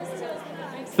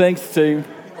Thanks, team.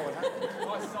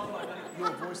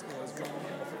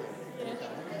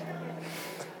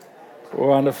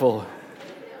 Wonderful.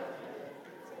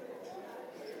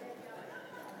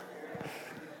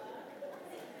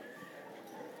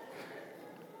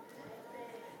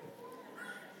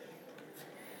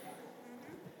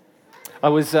 I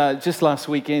was just last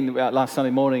weekend, last Sunday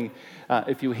morning,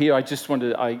 if you were here, I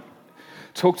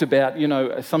talked about,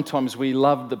 sometimes we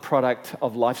love the product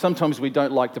of life. Sometimes we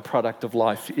don't like the product of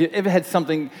life. You ever had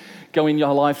something go in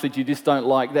your life that you just don't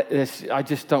like? I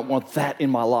just don't want that in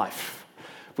my life.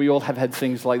 We all have had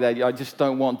things like that. I just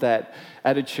don't want that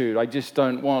attitude. I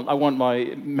want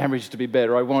my marriage to be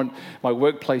better. I want my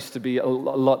workplace to be a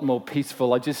lot more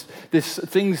peaceful. There's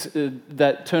things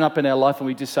that turn up in our life and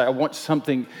we just say, I want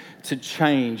something to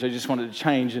change. I just wanted to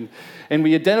change. And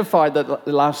we identified that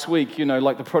last week,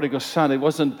 like the prodigal son, it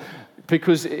wasn't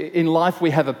because in life we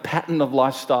have a pattern of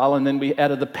lifestyle, and then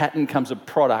out of the pattern comes a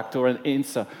product or an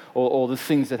answer or the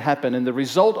things that happen. And the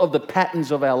result of the patterns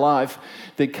of our life,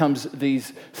 there comes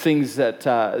these things that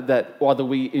either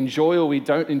we enjoy or we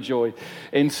don't enjoy.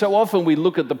 And so often we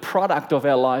look at the product of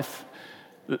our life,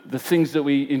 the things that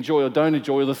we enjoy or don't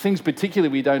enjoy, or the things particularly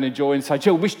we don't enjoy, and say, gee,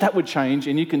 I wish that would change.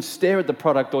 And you can stare at the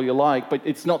product all you like, but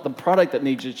it's not the product that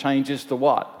needs to change, it's the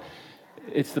what?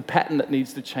 It's the pattern that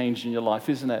needs to change in your life,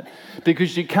 isn't it?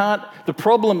 Because the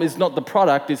problem is not the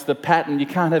product, it's the pattern. You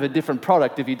can't have a different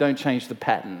product if you don't change the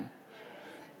pattern.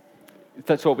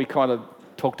 That's what we kind of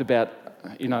talked about,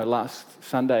 last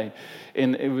Sunday.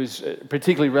 And it was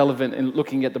particularly relevant in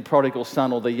looking at the prodigal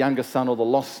son or the younger son or the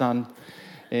lost son,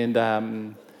 and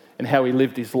how he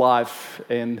lived his life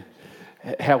and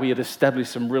how he had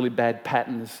established some really bad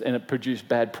patterns and it produced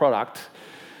bad product.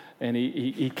 And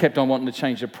he kept on wanting to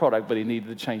change the product, but he needed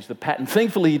to change the pattern.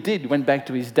 Thankfully, he did. He went back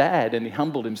to his dad and he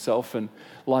humbled himself, and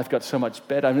life got so much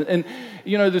better. And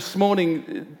this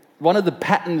morning, one of the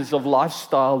patterns of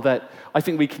lifestyle that I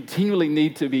think we continually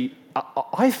need to be,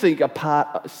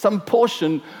 some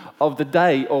portion of the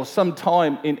day or some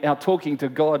time in our talking to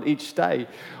God each day,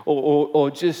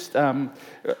 or just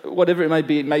whatever it may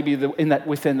be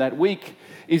within that week,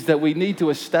 is that we need to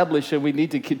establish and we need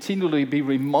to continually be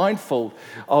remindful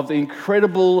of the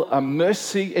incredible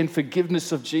mercy and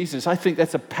forgiveness of Jesus. I think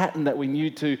that's a pattern that we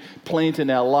need to plant in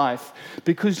our life.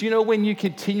 Because, when you're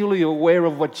continually aware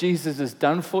of what Jesus has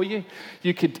done for you,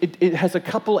 it has a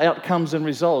couple outcomes and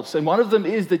results. And one of them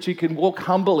is that you can walk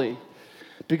humbly,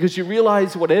 because you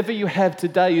realize whatever you have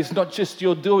today is not just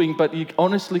your doing, but you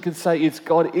honestly can say, it's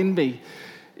God in me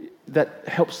that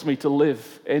helps me to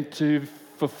live and to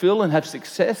fulfill and have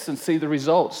success and see the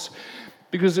results.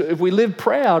 Because if we live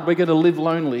proud, we're going to live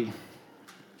lonely.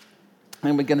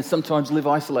 And we're going to sometimes live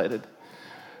isolated.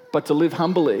 But to live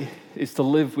humbly is to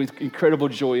live with incredible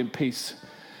joy and peace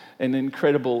and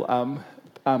incredible,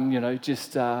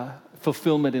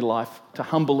 fulfillment in life, to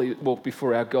humbly walk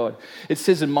before our God. It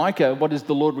says in Micah, what does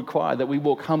the Lord require? That we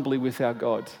walk humbly with our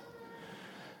God.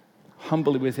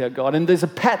 Humbly with our God. And there's a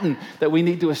pattern that we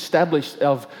need to establish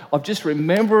of just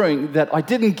remembering that I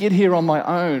didn't get here on my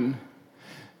own.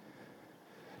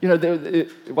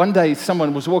 One day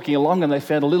someone was walking along and they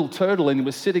found a little turtle, and he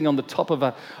was sitting on the top of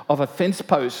a fence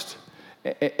post,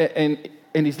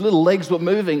 and his little legs were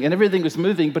moving and everything was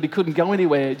moving, but he couldn't go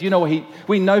anywhere.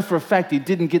 We know for a fact he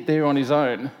didn't get there on his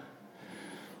own.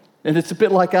 And it's a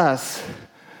bit like us.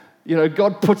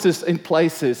 God puts us in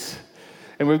places,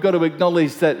 and we've got to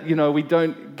acknowledge that, we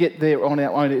don't get there on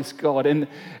our own. It's God. And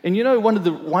one of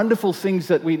the wonderful things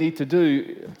that we need to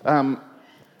do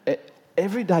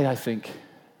every day, I think,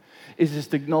 is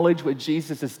just acknowledge what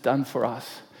Jesus has done for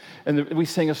us. And we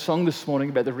sang a song this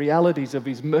morning about the realities of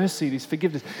his mercy, his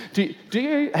forgiveness.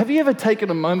 Have you ever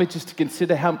taken a moment just to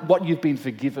consider what you've been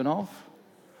forgiven of?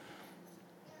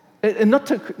 And not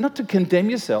to condemn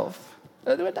yourself.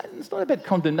 It's not about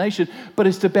condemnation, but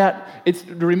it's to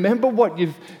remember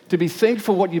to be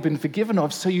thankful what you've been forgiven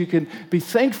of, so you can be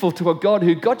thankful to a God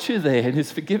who got you there and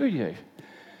has forgiven you.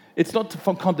 It's not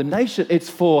for condemnation, it's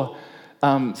for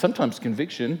sometimes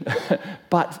conviction,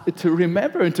 but to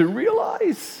remember and to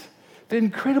realize the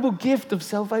incredible gift of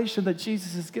salvation that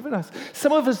Jesus has given us.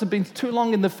 Some of us have been too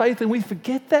long in the faith and we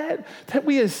forget that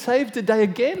we are saved today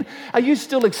again. Are you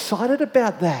still excited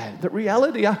about that? The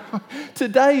reality,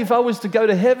 today, if I was to go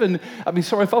to heaven,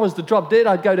 if I was to drop dead,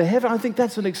 I'd go to heaven. I think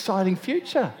that's an exciting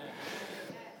future.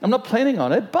 I'm not planning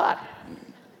on it, but,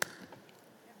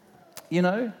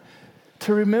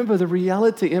 to remember the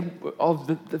reality of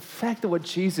the fact of what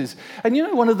Jesus... And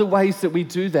one of the ways that we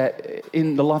do that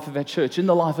in the life of our church, in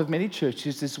the life of many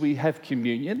churches, is we have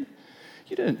communion.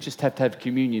 You don't just have to have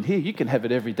communion here. You can have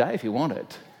it every day if you want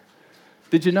it.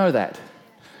 Did you know that?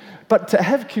 But to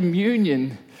have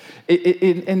communion,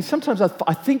 and sometimes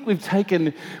I think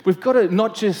we've got to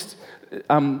not just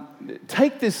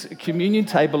take this communion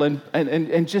table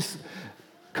and just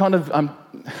kind of,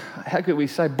 how could we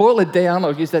say, boil it down.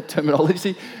 I'll use that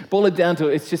terminology. Boil it down to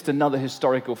it's just another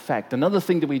historical fact. Another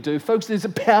thing that we do. Folks, there's a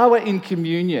power in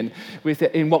communion,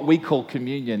 in what we call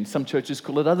communion. Some churches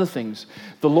call it other things.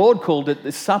 The Lord called it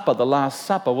the supper, the Last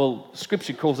Supper. Well,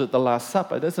 Scripture calls it the Last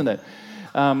Supper, doesn't it?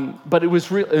 But it was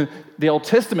the Old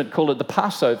Testament called it the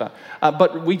Passover.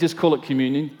 But we just call it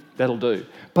communion. That'll do.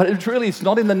 But it's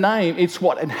not in the name. It's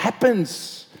what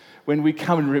happens when we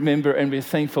come and remember and we're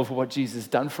thankful for what Jesus has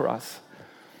done for us.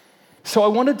 So I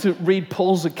wanted to read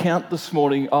Paul's account this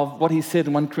morning of what he said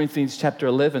in 1 Corinthians chapter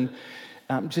 11.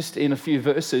 Just in a few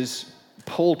verses,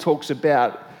 Paul talks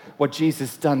about what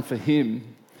Jesus has done for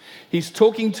him. He's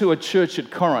talking to a church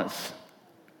at Corinth.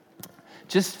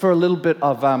 Just for a little bit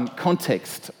of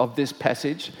context of this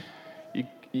passage,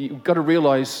 you've got to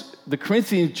realize the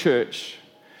Corinthian church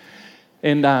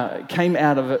came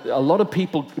out of a lot of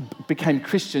people became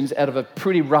Christians out of a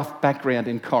pretty rough background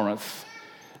in Corinth.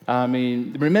 I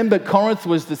mean, remember, Corinth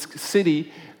was this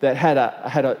city that had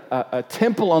a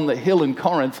temple on the hill in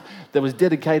Corinth that was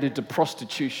dedicated to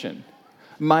prostitution,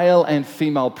 male and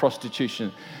female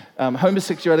prostitution,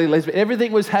 homosexuality, lesbian,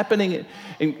 everything was happening.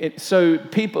 So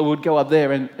people would go up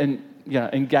there and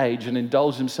engage and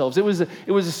indulge themselves. It was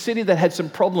a city that had some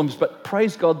problems, but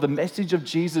praise God, the message of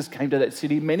Jesus came to that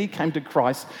city. Many came to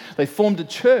Christ. They formed a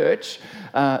church,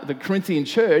 the Corinthian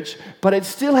church, but it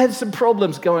still had some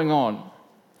problems going on.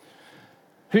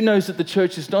 Who knows that the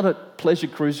church is not a pleasure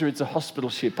cruiser, it's a hospital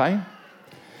ship, eh?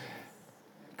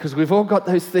 Because we've all got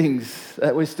those things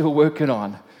that we're still working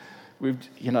on.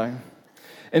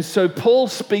 And so Paul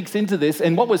speaks into this,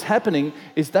 and what was happening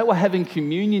is they were having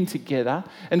communion together,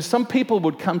 and some people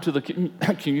would come to the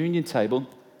communion table.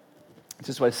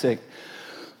 Just wait a sec.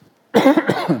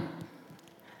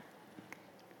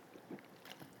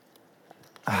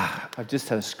 I've just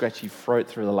had a scratchy throat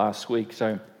through the last week,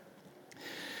 so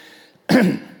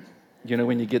you know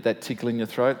when you get that tickle in your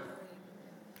throat?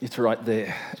 It's right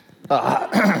there.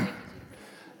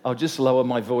 I'll just lower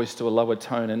my voice to a lower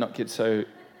tone and not get so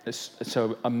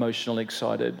emotionally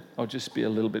excited. I'll just be a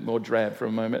little bit more drab for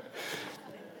a moment.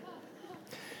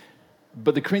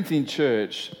 But the Corinthian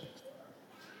church,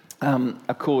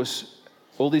 of course,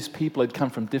 all these people had come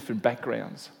from different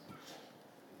backgrounds.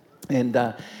 And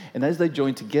as they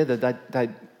joined together,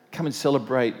 they'd come and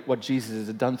celebrate what Jesus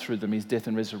had done through them, his death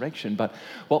and resurrection. But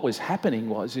what was happening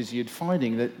is you'd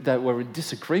finding that they were in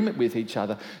disagreement with each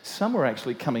other. Some were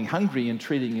actually coming hungry and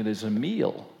treating it as a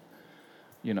meal.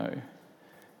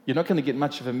 You're not going to get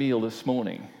much of a meal this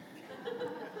morning.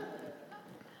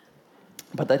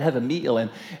 But they'd have a meal, and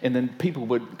then people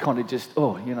would kind of just,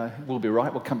 we'll be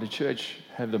right, we'll come to church,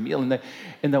 have the meal.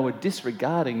 And they were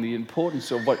disregarding the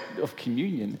importance of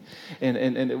communion. And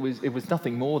it was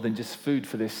nothing more than just food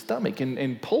for their stomach.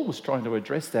 And Paul was trying to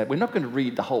address that. We're not going to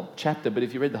read the whole chapter, but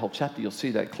if you read the whole chapter, you'll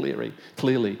see that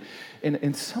clearly.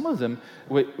 And some of them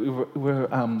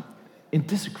were in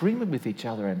disagreement with each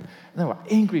other, and they were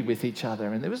angry with each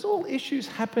other, and there was all issues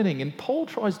happening, and Paul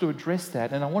tries to address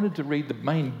that. And I wanted to read the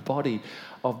main body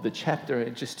of the chapter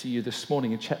just to you this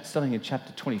morning, starting in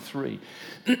chapter 23.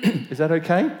 Is that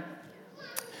okay?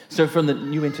 So from the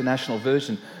New International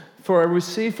Version, "For I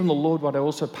received from the Lord what I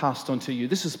also passed on to you."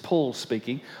 This is Paul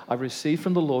speaking. "I received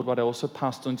from the Lord what I also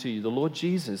passed on to you. The Lord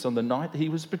Jesus, on the night he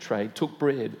was betrayed, took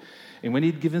bread, and when he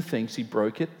had given thanks, he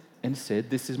broke it and said,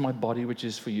 'This is my body which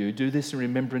is for you. Do this in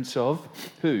remembrance of"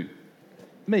 who?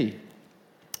 Me.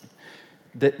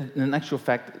 That, in actual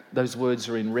fact, those words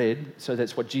are in red, so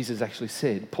that's what Jesus actually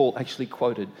said. Paul actually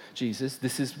quoted Jesus,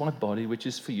 "This is my body which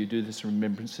is for you. Do this in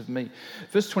remembrance of me."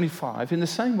 Verse 25, "In the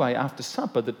same way, after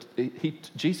supper,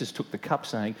 Jesus took the cup,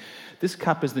 saying, 'This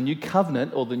cup is the new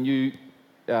covenant,'" or the new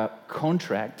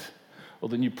contract, or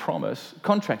the new promise.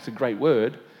 Contract's a great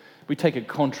word. We take a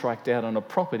contract out on a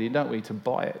property, don't we, to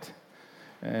buy it,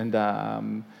 and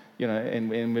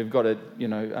and we've got it,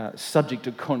 subject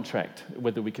to contract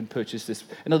whether we can purchase this.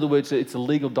 In other words, it's a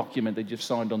legal document that you've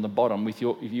signed on the bottom with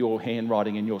your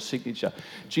handwriting and your signature.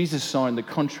 Jesus signed the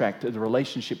contract of the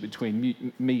relationship between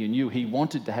me and you. He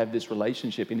wanted to have this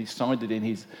relationship, and he signed it in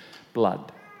his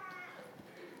blood.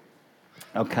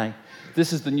 Okay,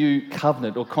 this is the new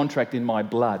covenant or contract in my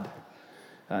blood.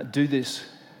 Do this.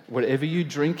 Whenever you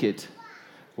drink it,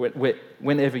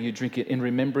 in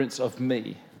remembrance of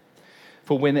me.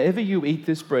 For whenever you eat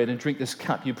this bread and drink this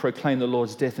cup, you proclaim the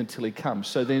Lord's death until he comes.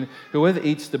 So then whoever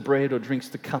eats the bread or drinks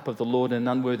the cup of the Lord in an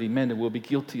unworthy manner will be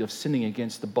guilty of sinning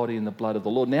against the body and the blood of the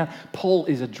Lord. Now, Paul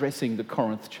is addressing the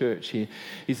Corinth church here.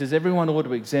 He says, everyone ought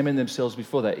to examine themselves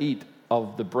before they eat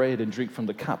of the bread and drink from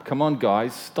the cup. Come on,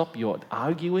 guys, stop your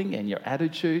arguing and your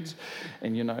attitudes.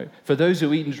 And, for those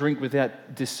who eat and drink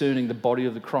without discerning the body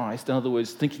of the Christ, in other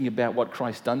words, thinking about what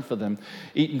Christ done for them,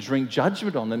 eat and drink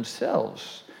judgment on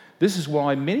themselves. This is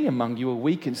why many among you are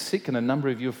weak and sick, and a number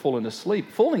of you have fallen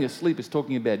asleep. Falling asleep is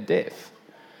talking about death.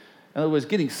 In other words,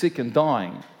 getting sick and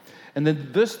dying. And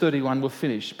then verse 31 will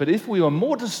finish. But if we are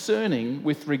more discerning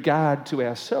with regard to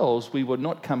ourselves, we would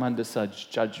not come under such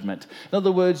judgment. In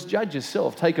other words, judge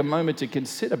yourself. Take a moment to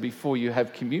consider before you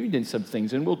have communion some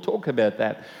things, and we'll talk about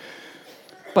that.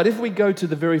 But if we go to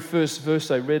the very first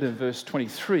verse I read in verse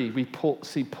 23, we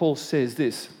see Paul says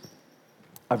this,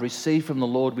 I've received from the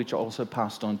Lord which I also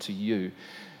passed on to you.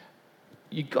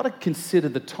 You've got to consider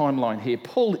the timeline here.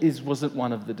 Paul wasn't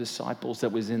one of the disciples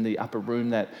that was in the upper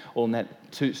room on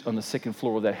the second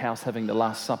floor of that house having the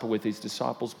Last Supper with his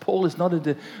disciples. Paul was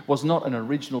not an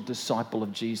original disciple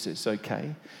of Jesus,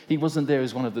 okay? He wasn't there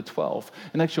as one of the 12.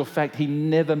 In actual fact, he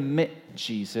never met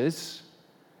Jesus,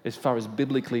 as far as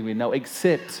biblically we know,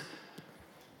 except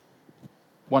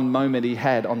one moment he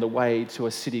had on the way to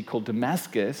a city called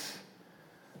Damascus,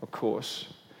 of course.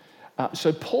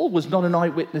 So Paul was not an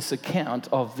eyewitness account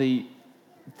of the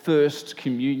first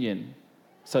communion,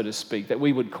 so to speak, that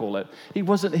we would call it. He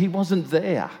wasn't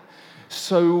there.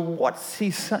 So what's he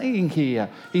saying here?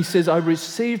 He says, I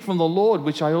received from the Lord,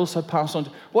 which I also passed on.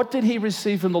 What did he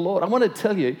receive from the Lord? I want to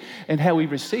tell you, and how he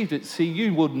received it. See,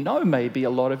 you would know maybe,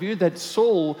 a lot of you, that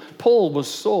Paul was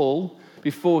Saul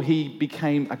before he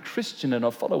became a Christian and a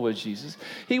follower of Jesus.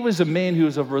 He was a man who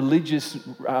was of religious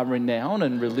renown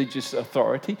and religious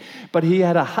authority, but he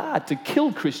had a heart to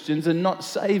kill Christians and not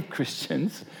save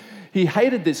Christians. He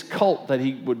hated this cult that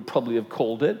he would probably have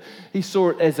called it. He saw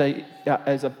it as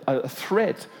a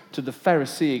threat to the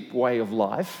Pharisaic way of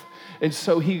life. And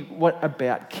so he went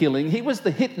about killing. He was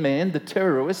the hitman, the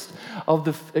terrorist of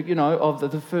the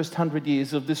first 100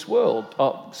 years of this world.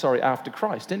 After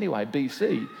Christ, anyway,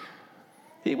 BC.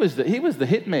 He was the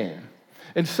hitman.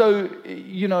 And so,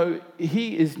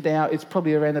 he is now, it's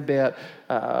probably around about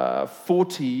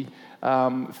 40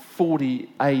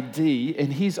 AD,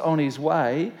 and he's on his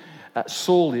way,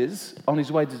 Saul is, on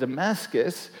his way to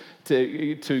Damascus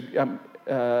to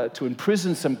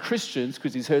imprison some Christians,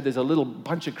 because he's heard there's a little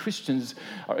bunch of Christians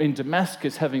in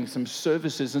Damascus having some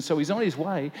services. And so he's on his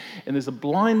way, and there's a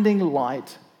blinding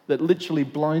light that literally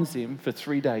blinds him for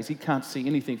 3 days. He can't see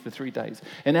anything for 3 days.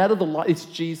 And out of the light, it's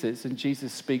Jesus, and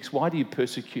Jesus speaks, why do you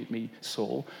persecute me,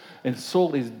 Saul? And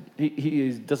Saul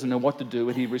doesn't know what to do,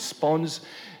 and he responds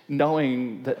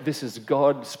knowing that this is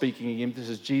God speaking to him, this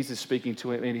is Jesus speaking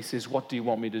to him, and he says, what do you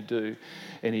want me to do?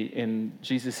 And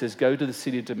Jesus says, go to the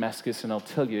city of Damascus, and I'll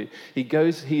tell you.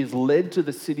 He is led to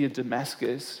the city of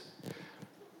Damascus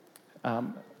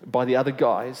by the other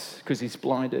guys, because he's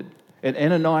blinded. And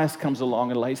Ananias comes along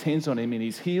and lays hands on him, and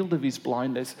he's healed of his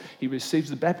blindness. He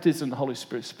receives the baptism of the Holy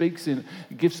Spirit, speaks in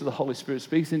gifts of the Holy Spirit,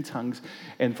 speaks in tongues.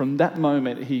 And from that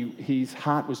moment, his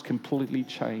heart was completely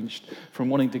changed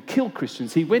from wanting to kill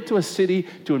Christians. He went to a city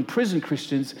to imprison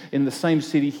Christians. In the same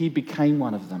city, he became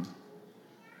one of them.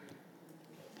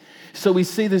 So we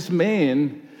see this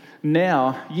man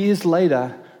now, years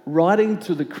later, writing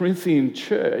to the Corinthian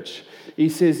church. He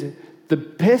says, the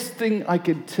best thing I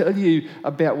can tell you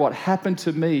about what happened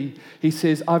to me, he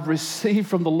says, I've received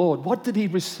from the Lord. What did he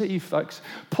receive, folks?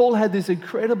 Paul had this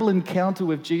incredible encounter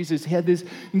with Jesus. He had this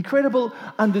incredible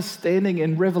understanding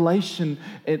and revelation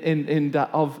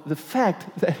of the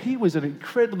fact that he was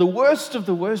the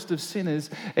worst of sinners,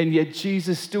 and yet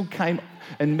Jesus still came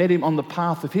and met him on the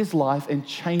path of his life and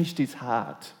changed his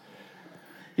heart.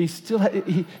 He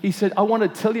said, I want to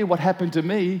tell you what happened to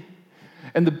me.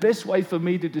 And the best way for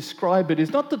me to describe it is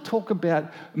not to talk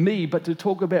about me, but to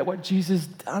talk about what Jesus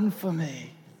done for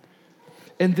me.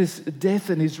 And this death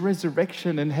and his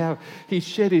resurrection, and how he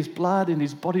shed his blood and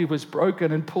his body was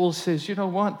broken. And Paul says, you know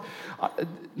what?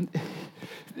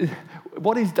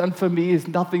 What he's done for me is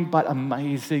nothing but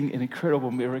amazing and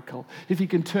incredible miracle. If he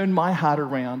can turn my heart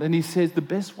around. And he says the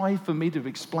best way for me to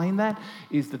explain that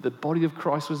is that the body of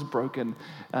Christ was broken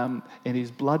and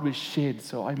his blood was shed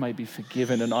so I may be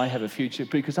forgiven and I have a future,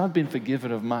 because I've been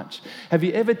forgiven of much. Have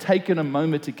you ever taken a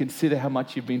moment to consider how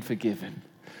much you've been forgiven?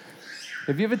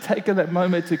 Have you ever taken that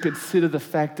moment to consider the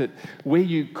fact that where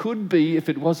you could be if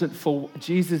it wasn't for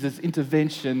Jesus'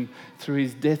 intervention through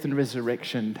his death and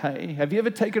resurrection? Hey, have you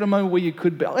ever taken a moment where you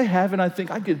could be? I have, and I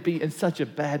think I could be in such a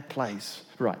bad place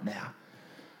right now.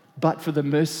 but for the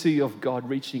mercy of God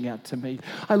reaching out to me.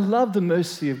 I love the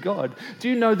mercy of God. Do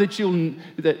you know that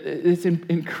it's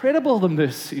incredible, the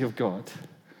mercy of God?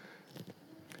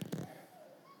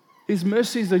 His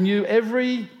mercies are new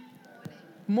every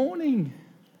morning,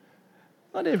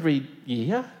 not every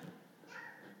year,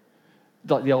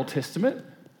 like the Old Testament.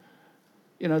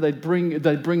 You know, they'd bring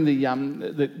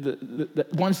the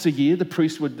once a year the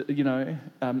priest would,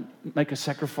 make a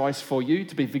sacrifice for you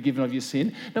to be forgiven of your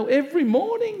sin. No, every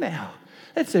morning now.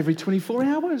 That's every 24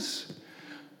 hours.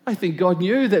 I think God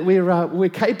knew that we're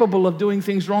capable of doing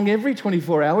things wrong every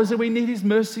 24 hours, and we need His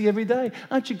mercy every day.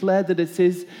 Aren't you glad that it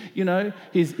says,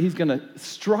 He's going to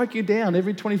strike you down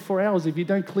every 24 hours if you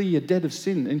don't clear your debt of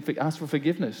sin and ask for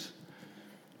forgiveness?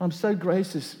 I'm so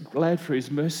glad for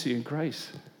His mercy and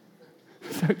grace.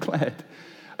 So glad.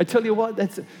 I tell you what,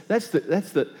 that's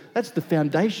the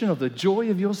foundation of the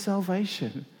joy of your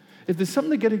salvation. If there's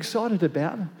something to get excited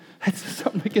about, that's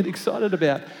something to get excited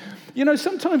about. You know,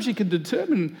 sometimes you can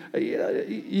determine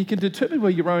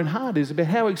where your own heart is about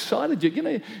how excited you. You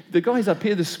know, the guys up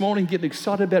here this morning getting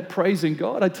excited about praising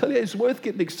God. I tell you, it's worth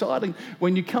getting excited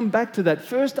when you come back to that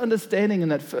first understanding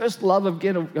and that first love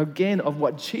again of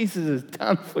what Jesus has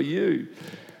done for you.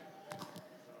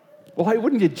 Why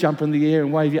wouldn't you jump in the air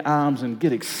and wave your arms and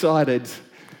get excited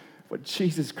what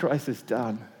Jesus Christ has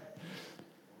done?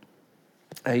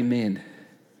 Amen.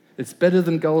 It's better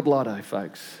than Gold Lotto,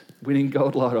 folks. Winning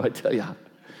Gold Lotto, I tell you.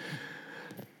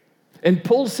 And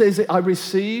Paul says, I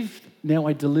received, now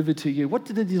I deliver to you. What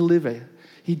did he deliver?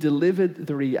 He delivered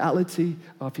the reality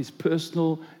of his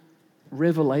personal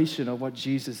revelation of what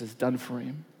Jesus has done for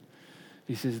him.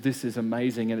 He says, this is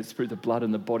amazing, and it's through the blood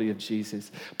and the body of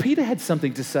Jesus. Peter had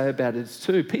something to say about it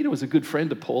too. Peter was a good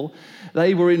friend of Paul.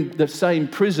 They were in the same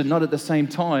prison, not at the same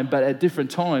time, but at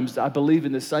different times. I believe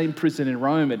in the same prison in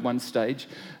Rome at one stage,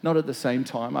 not at the same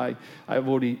time. I've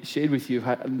already shared with you,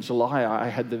 in July, I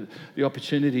had the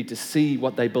opportunity to see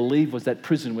what they believed was that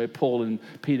prison where Paul and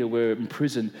Peter were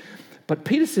imprisoned. But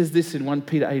Peter says this in 1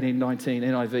 Peter 18:19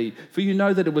 NIV, for you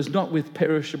know that it was not with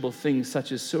perishable things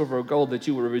such as silver or gold that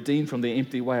you were redeemed from the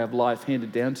empty way of life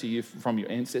handed down to you from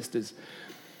your ancestors.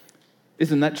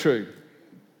 Isn't that true?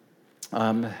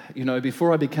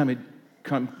 Before I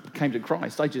came to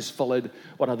Christ, I just followed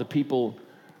what other people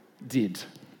did.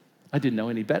 I didn't know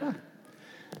any better.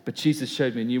 But Jesus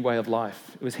showed me a new way of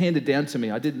life. It was handed down to me.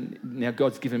 Now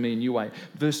God's given me a new way.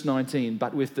 Verse 19,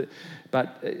 I'll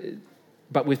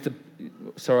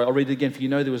read it again. For you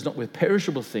know there was not with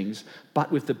perishable things,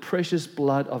 but with the precious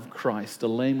blood of Christ, a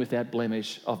lamb without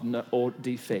blemish or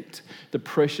defect. The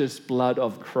precious blood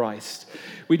of Christ.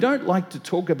 We don't like to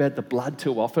talk about the blood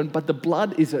too often, but the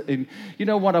blood is, you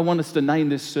know what I want us to name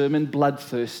this sermon?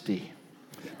 Bloodthirsty.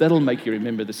 That'll make you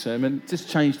remember the sermon. Just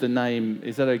change the name.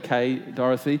 Is that okay,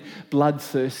 Dorothy?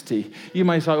 Bloodthirsty. You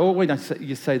may say, when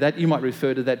you say that, you might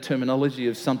refer to that terminology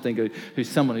of who's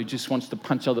someone who just wants to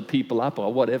punch other people up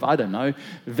or whatever. I don't know.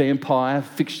 Vampire,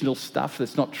 fictional stuff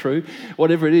that's not true.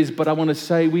 Whatever it is. But I want to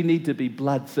say we need to be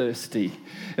bloodthirsty.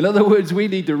 In other words, we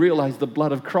need to realize the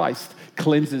blood of Christ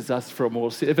cleanses us from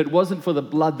all sin. If it wasn't for the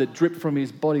blood that dripped from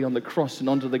his body on the cross and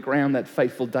onto the ground that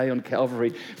fateful day on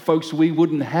Calvary, folks, we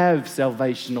wouldn't have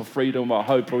salvation or freedom or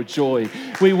hope or joy.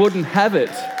 We wouldn't have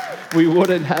it. We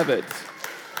wouldn't have it.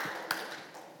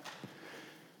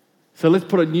 So let's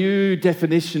put a new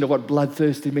definition of what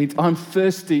bloodthirsty means. I'm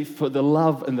thirsty for the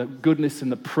love and the goodness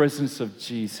and the presence of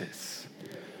Jesus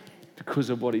because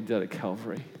of what he did at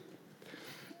Calvary.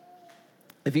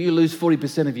 If you lose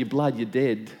 40% of your blood, you're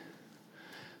dead.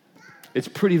 It's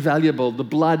pretty valuable. The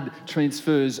blood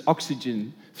transfers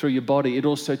oxygen through your body. It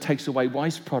also takes away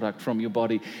waste product from your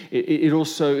body. It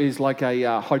also is like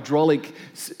a hydraulic,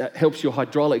 helps your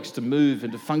hydraulics to move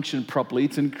and to function properly.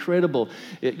 It's incredible.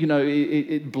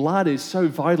 Blood is so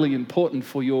vitally important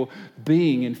for your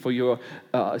being and for your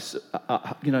life.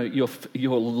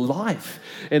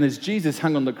 And as Jesus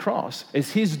hung on the cross,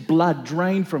 as his blood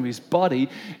drained from his body,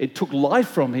 it took life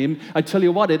from him. I tell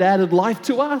you what, it added life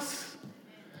to us.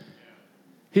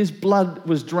 His blood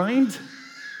was drained,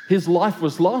 his life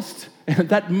was lost, and at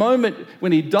that moment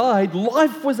when he died,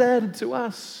 life was added to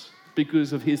us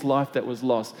because of his life that was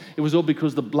lost. It was all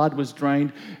because the blood was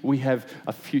drained. We have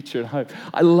a future and hope.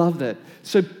 I love that.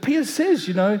 So Peter says,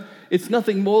 it's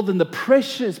nothing more than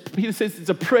Peter says it's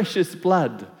a precious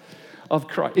blood of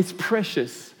Christ. It's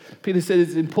precious. Peter said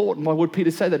it's important. Why would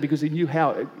Peter say that? Because he knew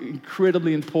how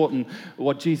incredibly important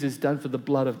what Jesus done for the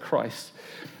blood of Christ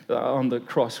on the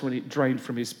cross when it drained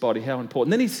from his body. How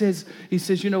important. Then he says,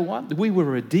 you know what? We were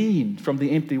redeemed from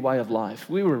the empty way of life.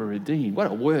 We were redeemed.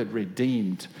 What a word,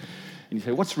 redeemed. And you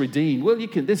say, what's redeem? Well,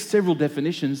 there's several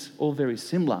definitions, all very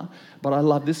similar, but I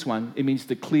love this one. It means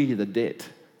to clear the debt.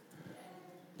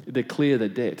 To clear the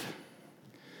debt.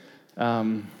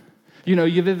 Have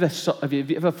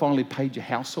you ever finally paid your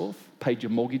house off, paid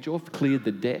your mortgage off, cleared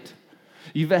the debt?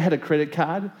 You've ever had a credit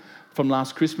card from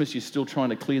last Christmas you're still trying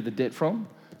to clear the debt from?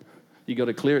 You've got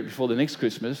to clear it before the next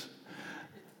Christmas.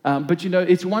 But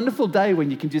it's a wonderful day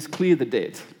when you can just clear the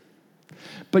debt.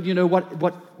 But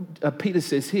what Peter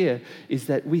says here is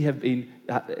that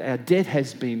our debt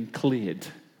has been cleared,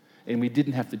 and we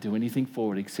didn't have to do anything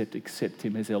for it except accept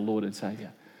him as our Lord and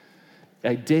Savior.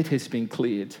 Our debt has been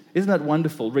cleared. Isn't that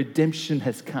wonderful? Redemption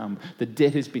has come.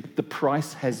 The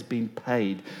price has been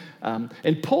paid.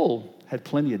 And Paul had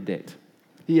plenty of debt.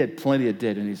 He had plenty of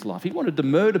debt in his life. He wanted to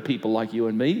murder people like you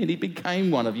and me, and he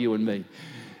became one of you and me.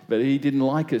 But he didn't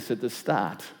like us at the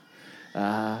start.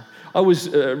 I was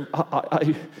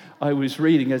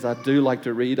reading, as I do like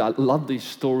to read. I love these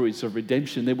stories of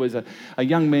redemption. There was a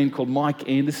young man called Mike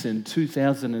Anderson,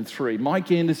 2003.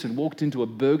 Mike Anderson walked into a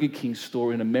Burger King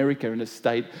store in America, in a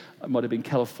state, it might have been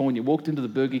California, walked into the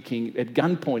Burger King at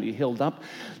gunpoint. He held up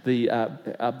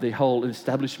the whole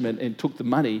establishment and took the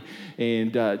money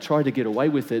and tried to get away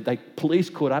with it. Police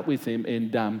caught up with him,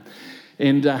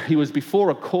 and he was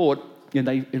before a court. And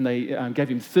they gave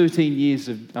him 13 years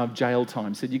of jail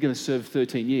time. Said, you're going to serve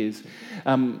 13 years.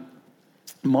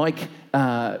 Mike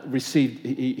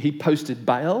he posted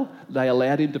bail. They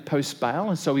allowed him to post bail.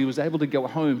 And so he was able to go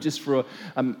home just for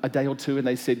a day or two. And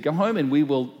they said, go home and we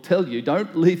will tell you.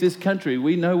 Don't leave this country.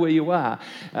 We know where you are.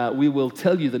 We will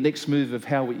tell you the next move of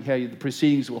how the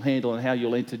proceedings will handle and how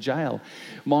you'll enter jail.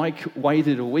 Mike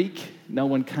waited a week. No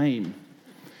one came.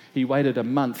 He waited a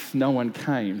month. No one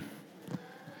came.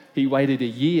 He waited a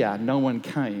year, no one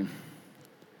came.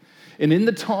 And in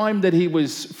the time that he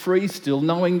was free still,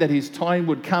 knowing that his time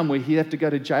would come where he'd have to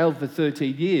go to jail for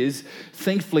 13 years,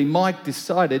 thankfully Mike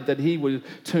decided that he would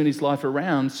turn his life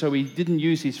around, so he didn't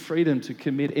use his freedom to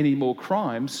commit any more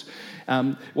crimes.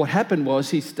 What happened was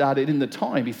he started in the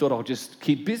time. He thought, I'll just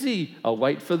keep busy. I'll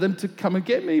wait for them to come and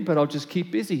get me, but I'll just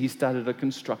keep busy. He started a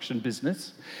construction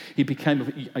business. He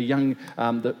became a young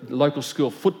the local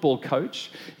school football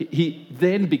coach. He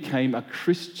then became a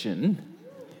Christian,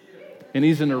 and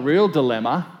he's in a real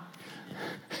dilemma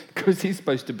because he's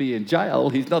supposed to be in jail.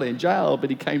 He's not in jail, but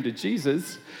he came to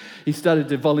Jesus. He started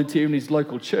to volunteer in his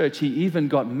local church. He even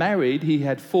got married. He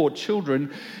had 4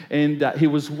 children, and he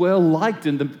was well liked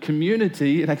in the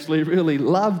community and actually really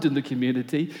loved in the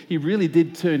community. He really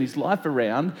did turn his life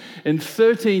around. And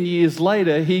 13 years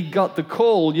later, he got the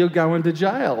call, you're going to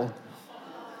jail.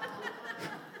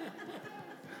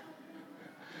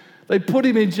 They put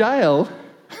him in jail,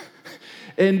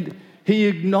 and he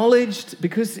acknowledged,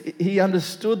 because he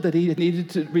understood that he needed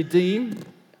to redeem.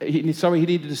 He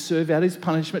needed to serve out his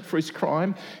punishment for his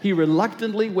crime. He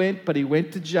reluctantly went, but he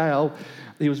went to jail.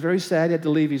 He was very sad. He had to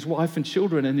leave his wife and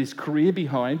children and his career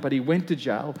behind, but he went to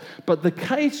jail. But the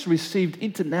case received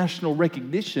international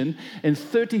recognition, and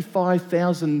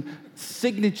 35,000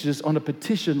 signatures on a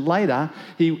petition later.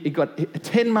 He got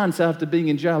 10 months after being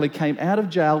in jail. He came out of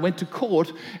jail, went to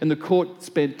court, and the court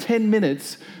spent 10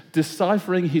 minutes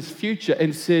deciphering his future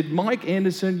and said, Mike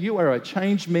Anderson, you are a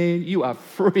changed man. You are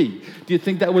free. Do you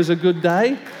think that was a good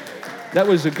day? That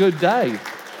was a good day.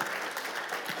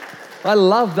 I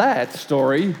love that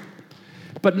story.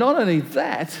 But not only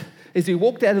that, as he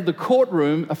walked out of the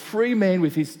courtroom, a free man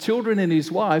with his children and his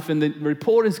wife, and the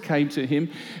reporters came to him,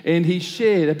 and he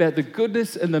shared about the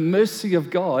goodness and the mercy of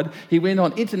God. He went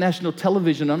on international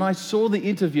television, and I saw the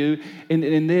interview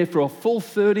in there for a full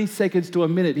 30 seconds to a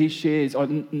minute. He shares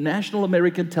on national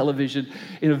American television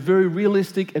in a very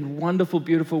realistic and wonderful,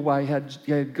 beautiful way how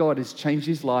God has changed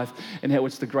his life and how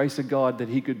it's the grace of God that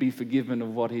he could be forgiven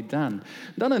of what he'd done.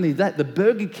 Not only that, the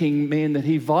Burger King man that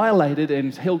he violated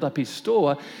and held up his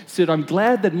store said, I'm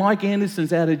glad that Mike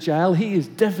Anderson's out of jail. He is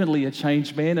definitely a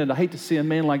changed man, and I hate to see a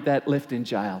man like that left in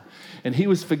jail. And he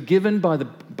was forgiven by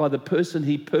the person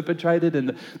he perpetrated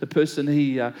and the person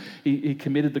he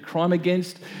committed the crime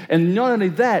against. And not only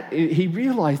that, he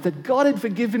realized that God had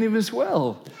forgiven him as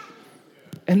well.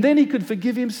 And then he could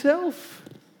forgive himself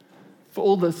for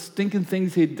all the stinking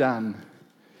things he'd done.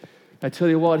 I tell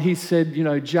you what, he said,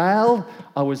 jail,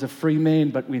 I was a free man,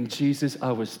 but when Jesus,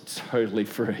 I was totally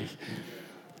free.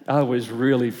 I was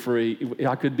really free.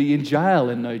 I could be in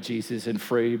jail and know Jesus and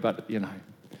free, but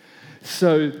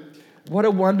So what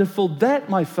a wonderful, that,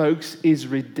 my folks, is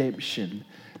redemption.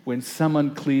 When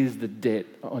someone clears the debt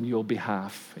on your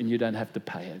behalf and you don't have to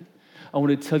pay it. I want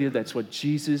to tell you that's what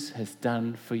Jesus has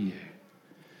done for you.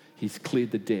 He's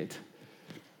cleared the debt.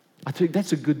 I tell you,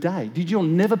 that's a good day. You'll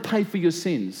never pay for your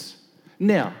sins.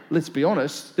 Now, let's be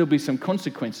honest, there'll be some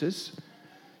consequences.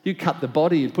 You cut the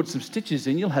body and put some stitches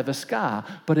in, you'll have a scar,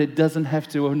 but it doesn't have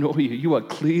to annoy you. You are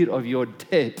cleared of your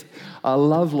debt. I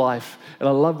love life, and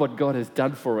I love what God has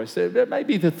done for us. There may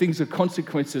be the things of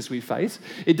consequences we face.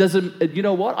 It doesn't, you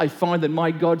know what? I find that my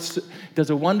God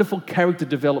does a wonderful character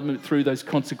development through those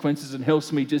consequences and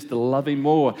helps me just to love Him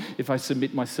more if I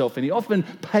submit myself. And He often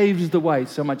paves the way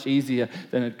so much easier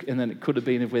than it could have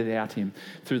been without Him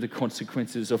through the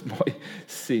consequences of my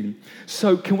sin.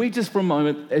 So can we just for a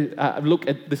moment look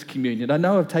at this communion? I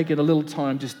know I've taken a little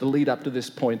time just to lead up to this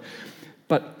point,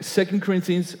 but 1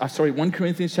 Corinthians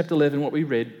chapter 11, what we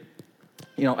read,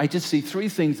 I just see three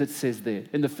things that says there.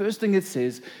 And the first thing it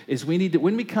says is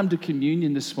when we come to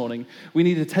communion this morning, we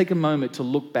need to take a moment to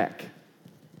look back.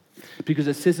 Because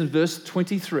it says in verse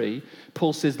 23,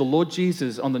 Paul says, the Lord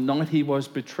Jesus, on the night He was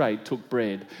betrayed, took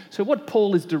bread. So what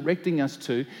Paul is directing us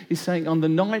to is saying on the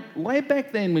night, way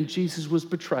back then when Jesus was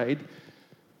betrayed,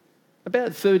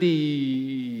 about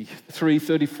 33,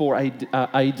 34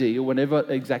 AD, or whatever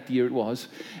exact year it was,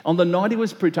 on the night He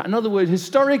was betrayed. In other words,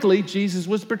 historically, Jesus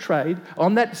was betrayed.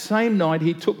 On that same night,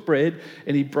 He took bread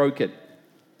and He broke it.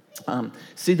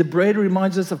 See, the bread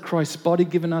reminds us of Christ's body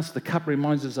given us. The cup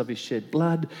reminds us of His shed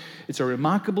blood. It's a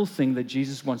remarkable thing that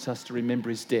Jesus wants us to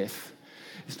remember His death.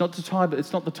 It's not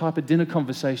the type of dinner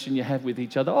conversation you have with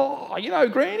each other. Oh,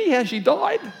 Granny, how she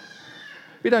died.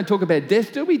 We don't talk about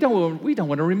death, do we? We don't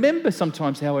want to remember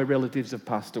sometimes how our relatives have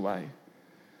passed away.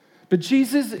 But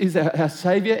Jesus is our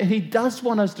Savior, and He does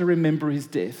want us to remember His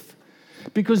death.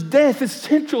 Because death is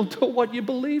central to what you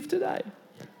believe today.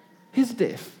 His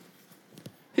death.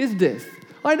 His death.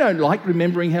 I don't like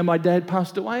remembering how my dad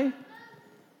passed away.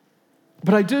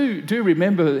 But I do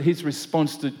remember his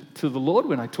response to the Lord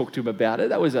when I talked to him about it.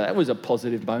 That was a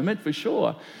positive moment for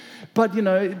sure. But,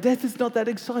 death is not that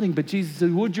exciting. But Jesus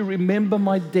said, would you remember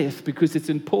my death? Because it's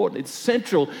important. It's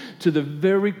central to the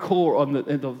very core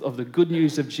of the good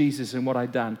news of Jesus and what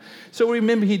I've done. So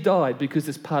remember He died because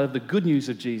it's part of the good news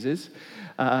of Jesus.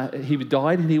 He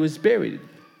died and He was buried.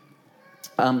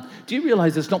 Do you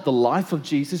realize it's not the life of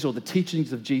Jesus or the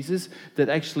teachings of Jesus that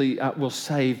actually will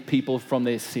save people from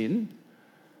their sin?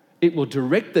 It will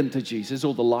direct them to Jesus,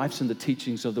 all the lives and the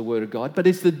teachings of the Word of God. But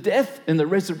it's the death and the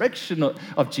resurrection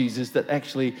of Jesus that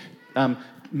actually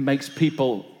makes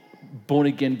people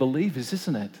born-again believers,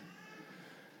 isn't it?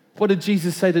 What did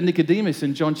Jesus say to Nicodemus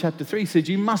in John chapter 3? He said,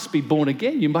 you must be born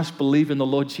again. You must believe in the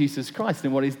Lord Jesus Christ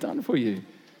and what He's done for you.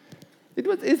 It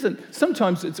isn't.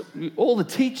 Sometimes it's all the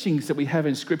teachings that we have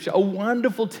in Scripture are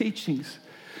wonderful teachings.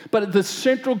 But the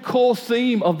central core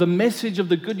theme of the message of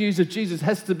the good news of Jesus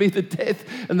has to be the death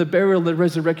and the burial and the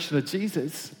resurrection of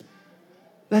Jesus.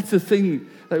 That's the thing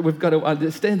that we've got to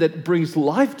understand that brings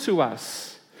life to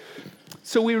us.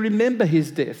 So we remember His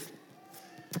death.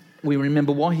 We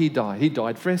remember why He died. He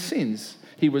died for our sins.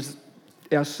 He was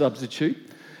our substitute.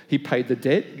 He paid the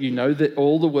debt. You know that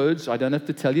all the words, I don't have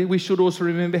to tell you. We should also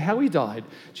remember how He died.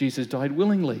 Jesus died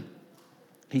willingly.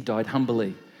 He died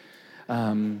humbly.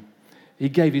 He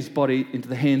gave His body into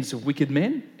the hands of wicked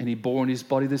men, and He bore in His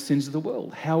body the sins of the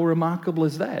world. How remarkable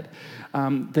is that?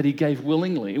 That He gave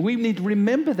willingly. And we need to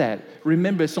remember that.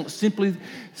 Remember, it's not simply...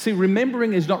 See,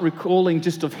 remembering is not recalling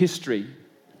just of history.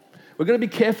 We're going to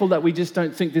be careful that we just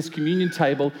don't think this communion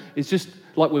table is just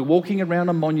like we're walking around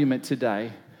a monument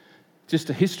today, just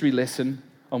a history lesson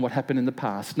on what happened in the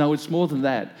past. No, it's more than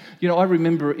that. I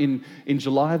remember in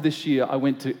July of this year, I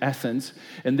went to Athens,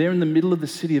 and there in the middle of the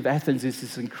city of Athens is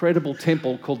this incredible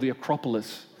temple called the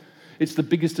Acropolis. It's the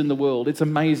biggest in the world. It's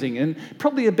amazing, and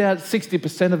probably about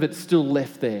 60% of it's still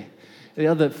left there. The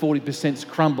other 40%'s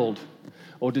crumbled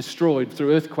or destroyed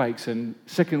through earthquakes and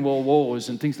Second World Wars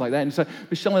and things like that. And so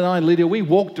Michelle and I and Lydia, we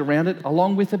walked around it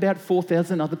along with about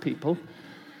 4,000 other people.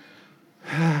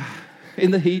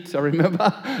 In the heat, I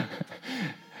remember.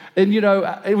 And,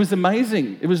 it was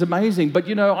amazing. It was amazing. But,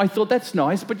 I thought that's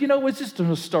nice. But, it was just a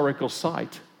historical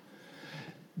site.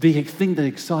 The thing that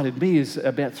excited me is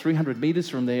about 300 meters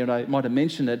from there, and I might have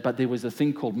mentioned it, but there was a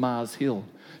thing called Mars Hill.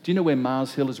 Do you know where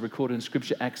Mars Hill is recorded in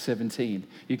Scripture? Acts 17.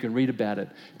 You can read about it.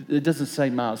 It doesn't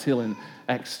say Mars Hill in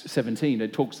Acts 17.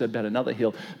 It talks about another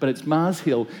hill. But it's Mars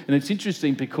Hill. And it's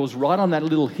interesting because right on that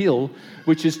little hill,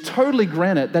 which is totally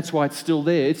granite, that's why it's still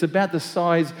there. It's about the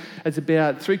size, it's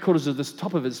about three-quarters of the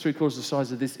top of it, it's three-quarters the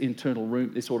size of this internal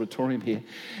room, this auditorium here.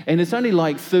 And it's only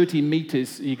like 30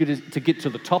 meters to get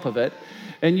to the top of it.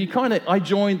 And I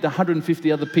joined the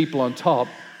 150 other people on top,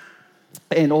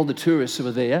 and all the tourists who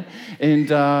were there. And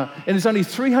it's only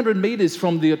 300 meters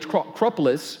from the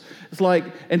Acropolis It's like,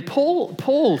 and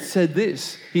Paul said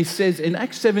this. He says in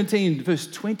Acts 17, verse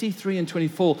 23 and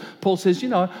 24, Paul says,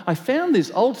 I found this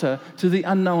altar to the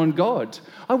unknown God.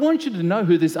 I want you to know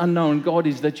who this unknown God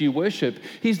is that you worship.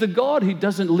 He's the God who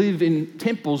doesn't live in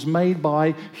temples made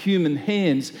by human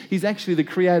hands. He's actually the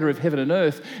creator of heaven and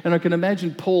earth. And I can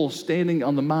imagine Paul standing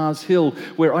on the Mars Hill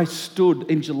where I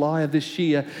stood in July of this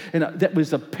year. And that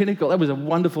was a pinnacle. That was a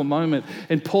wonderful moment.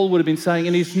 And Paul would have been saying,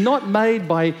 and he's not made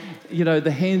by,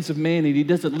 the hands of man. And he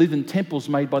doesn't live in temples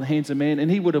made by the hands of man.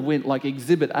 And he would have went like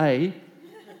Exhibit A,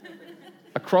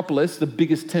 Acropolis, the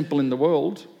biggest temple in the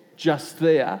world, just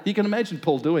there. You can imagine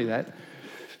Paul doing that.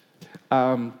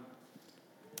 And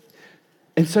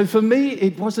so for me,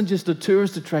 it wasn't just a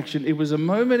tourist attraction. It was a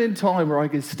moment in time where I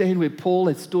could stand where Paul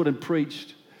had stood and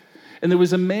preached. And there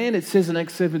was a man, it says in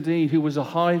Acts 17, who was a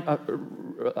high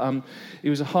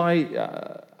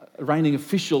reigning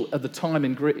official at the time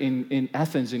in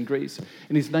Athens in Greece.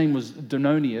 And his name was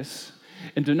Dononius.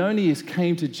 And Dononius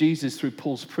came to Jesus through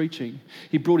Paul's preaching.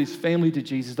 He brought his family to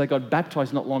Jesus. They got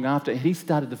baptized not long after. And he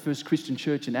started the first Christian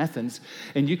church in Athens.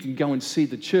 And you can go and see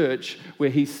the church where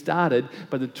he started.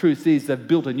 But the truth is they've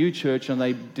built a new church and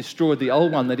they destroyed the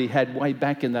old one that he had way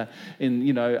back in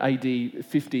AD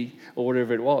 50 or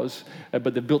whatever it was.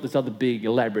 But they built this other big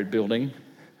elaborate building,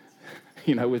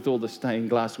 with all the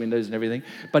stained glass windows and everything.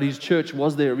 But his church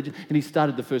was there, and he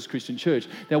started the first Christian church.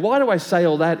 Now, why do I say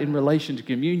all that in relation to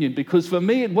communion? Because for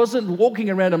me, it wasn't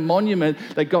walking around a monument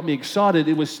that got me excited.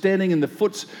 It was standing in the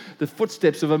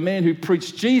footsteps of a man who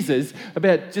preached Jesus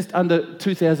about just under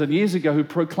 2,000 years ago, who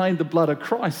proclaimed the blood of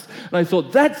Christ. And I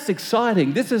thought, that's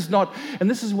exciting. This is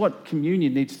what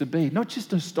communion needs to be. Not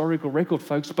just a historical record,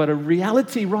 folks, but a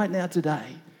reality right now today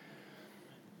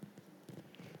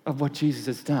of what Jesus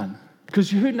has done. Because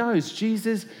who knows,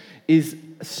 Jesus is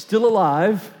still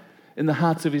alive in the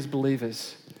hearts of his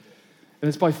believers. And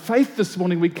it's by faith this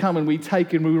morning we come and we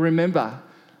take and we remember,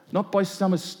 not by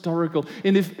some historical.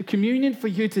 And if communion for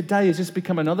you today has just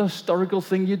become another historical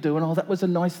thing you do, and that was a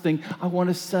nice thing, I want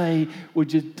to say,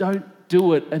 would you don't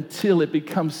do it until it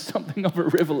becomes something of a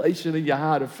revelation in your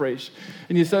heart afresh.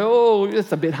 And you say, oh,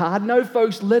 that's a bit hard. No,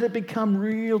 folks, let it become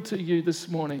real to you this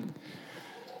morning.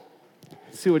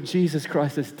 See what Jesus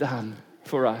Christ has done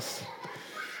for us.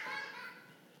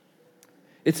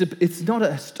 It's not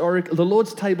a historical. The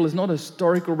Lord's table is not a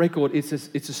historical record. It's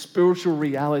a spiritual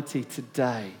reality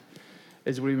today,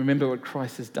 as we remember what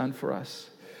Christ has done for us.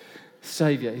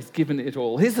 Savior, He's given it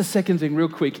all. Here's the second thing, real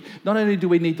quick. Not only do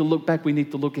we need to look back, we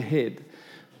need to look ahead.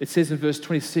 It says in verse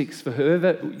 26, for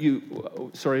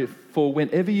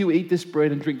whenever you eat this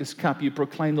bread and drink this cup, you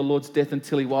proclaim the Lord's death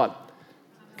until He what?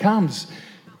 Comes.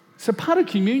 So part of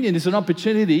communion is an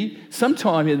opportunity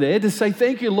sometime in there to say,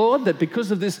 thank you, Lord, that because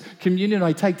of this communion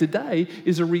I take today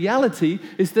is a reality,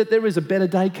 is that there is a better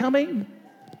day coming.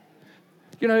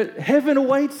 Heaven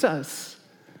awaits us.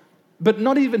 But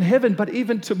not even heaven, but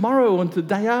even tomorrow and the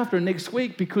day after and next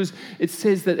week, because it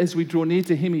says that as we draw near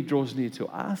to Him, He draws near to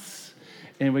us.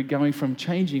 And we're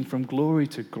changing from glory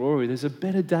to glory. There's a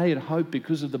better day and hope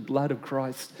because of the blood of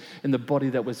Christ and the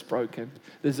body that was broken.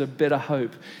 There's a better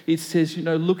hope. It says,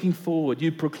 looking forward,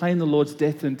 you proclaim the Lord's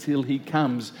death until He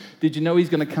comes. Did you know He's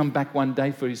going to come back one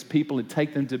day for His people and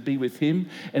take them to be with Him?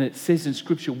 And it says in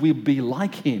Scripture, we'll be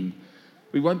like Him.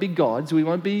 We won't be gods. We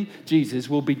won't be Jesus.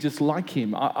 We'll be just like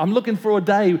Him. I'm looking for a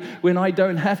day when I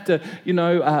don't have to,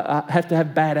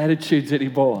 have bad attitudes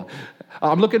anymore.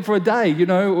 I'm looking for a day,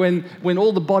 when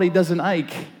all the body doesn't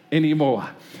ache anymore.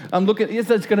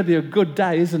 It's going to be a good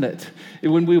day, isn't it?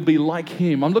 When we'll be like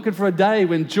Him. I'm looking for a day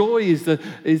when joy is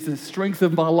the strength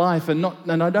of my life, and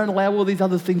I don't allow all these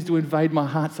other things to invade my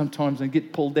heart sometimes and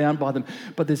get pulled down by them.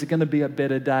 But there's going to be a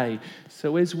better day.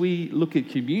 So as we look at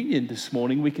communion this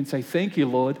morning, we can say, thank you,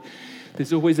 Lord.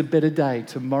 There's always a better day.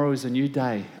 Tomorrow is a new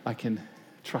day. I can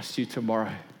trust You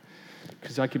tomorrow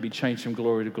because I can be changed from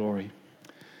glory to glory.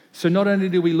 So not only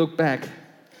do we look back,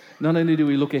 not only do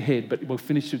we look ahead, but we'll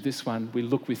finish with this one. We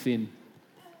look within.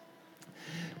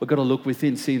 We've got to look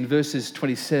within. See, in verses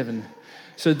 27,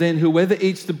 so then whoever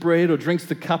eats the bread or drinks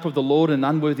the cup of the Lord in an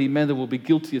unworthy manner will be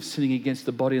guilty of sinning against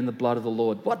the body and the blood of the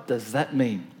Lord. What does that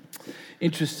mean?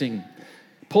 Interesting.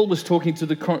 Paul was talking to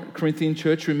the Corinthian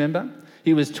church, remember?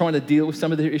 He was trying to deal with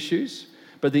some of their issues,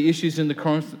 but the issues in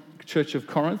the church of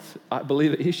Corinth, I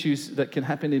believe, are issues that can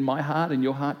happen in my heart and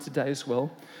your heart today as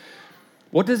well.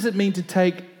 What does it mean to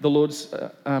take the Lord's,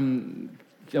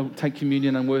 take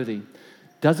communion unworthy?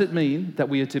 Does it mean that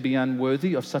we are to be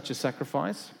unworthy of such a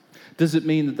sacrifice? Does it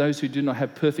mean that those who do not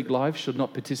have perfect lives should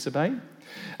not participate?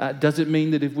 Does it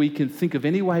mean that if we can think of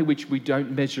any way which we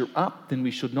don't measure up, then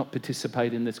we should not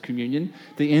participate in this communion?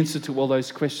 The answer to all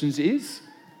those questions is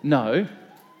No.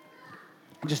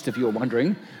 Just if you're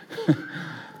wondering.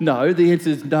 No, the answer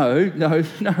is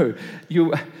no.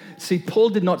 See, Paul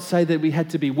did not say that we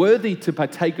had to be worthy to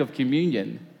partake of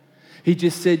communion. He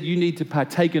just said you need to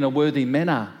partake in a worthy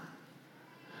manner.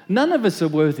 None of us are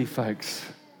worthy, folks.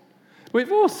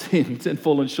 We've all sinned and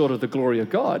fallen short of the glory of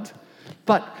God.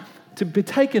 But to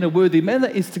partake in a worthy manner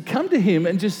is to come to him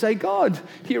and just say, God,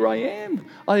 here I am.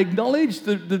 I acknowledge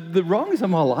the wrongs of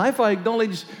my life. I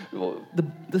acknowledge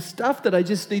the stuff that I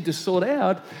just need to sort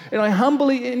out. And I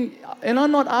humbly, and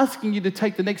I'm not asking you to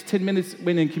take the next 10 minutes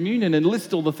when in communion and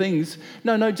list all the things.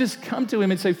 No, just come to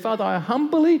him and say, Father, I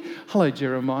humbly, hello,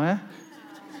 Jeremiah.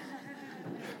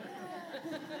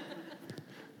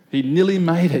 He nearly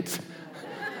made it.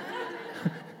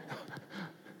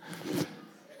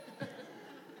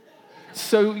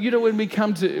 So, when we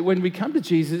come to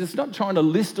Jesus, it's not trying to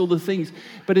list all the things,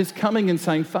 but it's coming and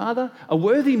saying, Father, a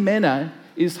worthy manner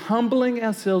is humbling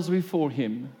ourselves before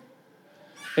him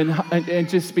and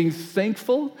just being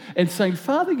thankful and saying,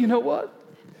 Father, you know what?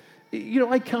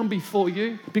 I come before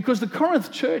you because the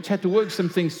Corinth church had to work some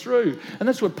things through. And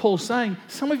that's what Paul's saying.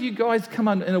 Some of you guys come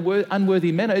in an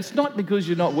unworthy manner. It's not because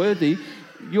you're not worthy.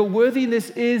 Your worthiness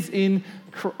is in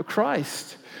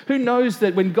Christ. Who knows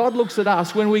that when God looks at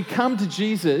us, when we come to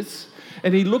Jesus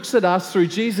and he looks at us through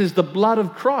Jesus, the blood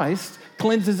of Christ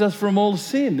cleanses us from all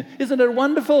sin. Isn't it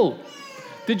wonderful?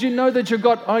 Did you know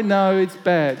that I know it's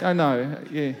bad. I know,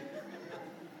 yeah.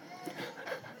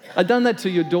 I've done that to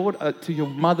your daughter, to your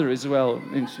mother as well.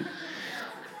 Didn't she?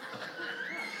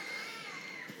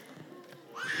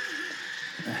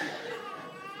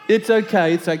 It's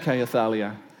okay,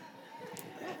 Athalia.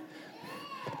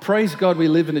 Praise God we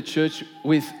live in a church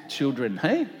with children,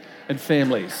 hey? And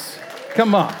families.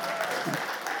 Come on.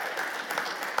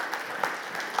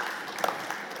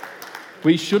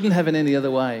 We shouldn't have it any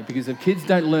other way, because if kids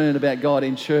don't learn about God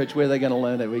in church, where are they going to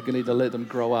learn it? We're going to need to let them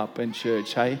grow up in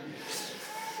church, hey?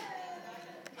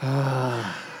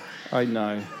 I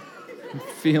know. I'm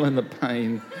feeling the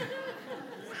pain.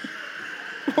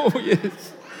 Oh,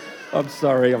 yes. I'm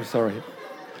sorry.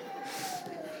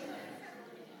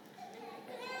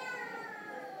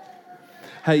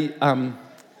 Hey,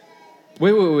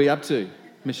 where were we up to?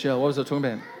 Michelle, what was I talking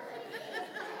about?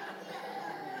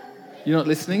 You're not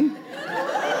listening?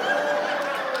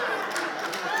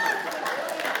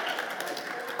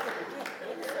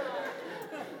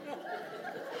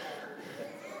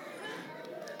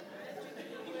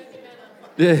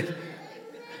 Yeah.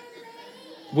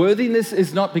 Worthiness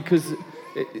is not because,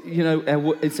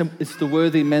 it's the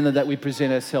worthy manner that we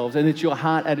present ourselves, and it's your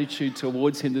heart attitude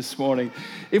towards him this morning.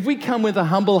 If we come with a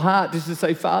humble heart just to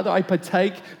say, Father, I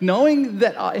partake, knowing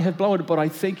that I have blown it, but I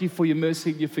thank you for your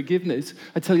mercy and your forgiveness,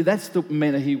 I tell you, that's the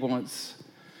manner he wants.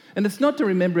 And it's not to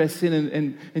remember our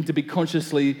sin and to be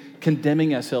consciously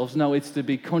condemning ourselves. No, it's to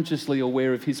be consciously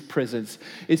aware of his presence.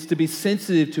 It's to be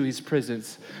sensitive to his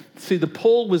presence. See,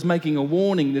 Paul was making a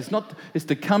warning. It's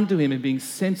to come to him and being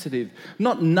sensitive,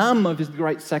 not numb of his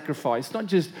great sacrifice, not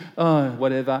just,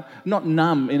 whatever, not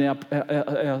numb in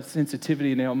our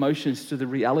sensitivity and our emotions to the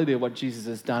reality of what Jesus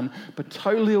has done, but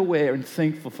totally aware and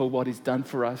thankful for what he's done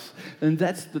for us. And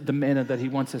that's the manner that he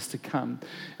wants us to come.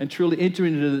 And truly enter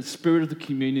into the spirit of the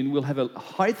communion. We'll have a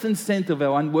heightened sense of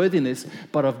our unworthiness,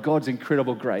 but of God's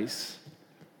incredible grace.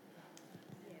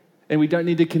 And we don't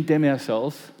need to condemn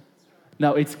ourselves.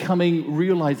 No, it's coming,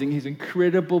 realizing his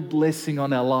incredible blessing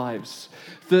on our lives.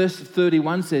 Verse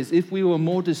 31 says, if we were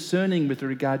more discerning with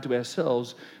regard to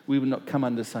ourselves, we would not come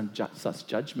under such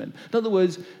judgment. In other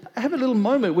words, have a little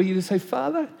moment where you just say,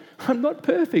 Father, I'm not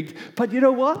perfect, but you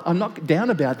know what? I'm not down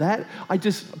about that. I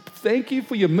just thank you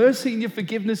for your mercy and your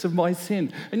forgiveness of my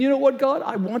sin. And you know what, God?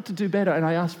 I want to do better, and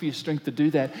I ask for your strength to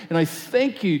do that. And I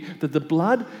thank you that the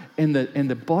blood and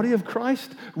the body of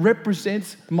Christ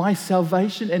represents my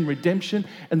salvation and redemption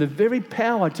and the very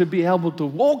power to be able to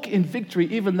walk in victory,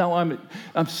 even though I'm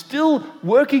still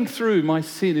working through my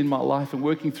sin in my life and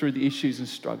working through the issues and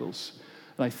struggles.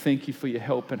 And I thank you for your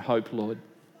help and hope, Lord.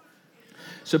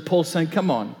 So Paul's saying,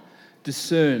 come on,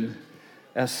 discern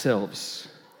ourselves,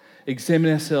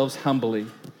 examine ourselves humbly.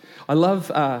 I love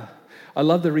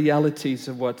the realities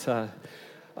of what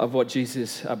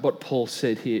Paul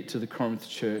said here to the Corinth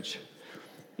church.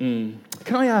 Can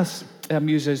I ask our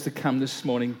musos to come this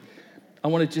morning? I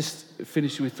want to just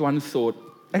finish with one thought.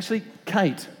 Actually,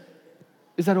 Kate,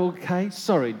 is that okay?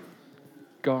 Sorry,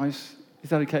 guys. Is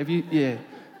that okay with you? Yeah.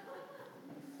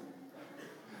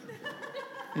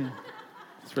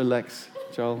 Let's relax,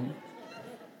 Joel.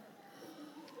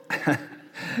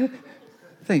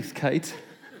 Thanks, Kate.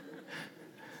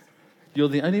 You're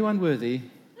the only one worthy.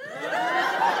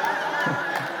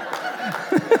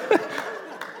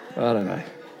 I don't know.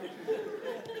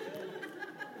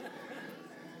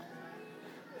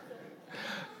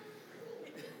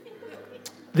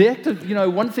 The act of,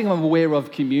 one thing I'm aware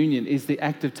of communion is the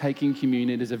act of taking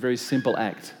communion is a very simple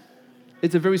act.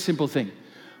 It's a very simple thing.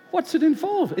 What's it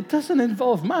involve? It doesn't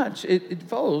involve much. It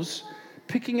involves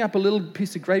picking up a little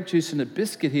piece of grape juice and a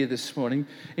biscuit here this morning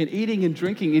and eating and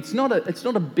drinking. It's not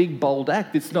a big, bold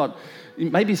act. It's not,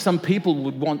 maybe some people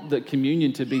would want the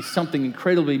communion to be something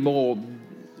incredibly more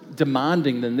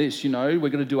demanding than this. We're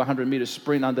going to do a 100-meter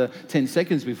sprint under 10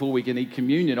 seconds before we can eat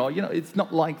communion. Or, it's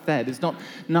not like that. It's not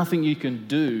nothing you can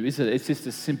do, is it? It's just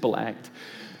a simple act.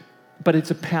 But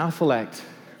it's a powerful act.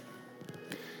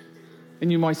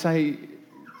 And you might say,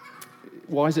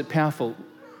 why is it powerful?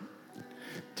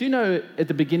 Do you know at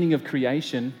the beginning of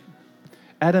creation,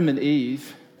 Adam and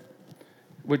Eve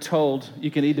were told,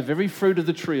 you can eat of every fruit of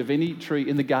the tree, of any tree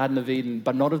in the Garden of Eden,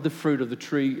 but not of the fruit of the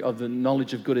tree of the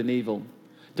knowledge of good and evil.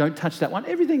 Don't touch that one.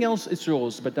 Everything else is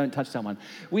yours, but don't touch that one.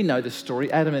 We know the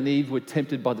story. Adam and Eve were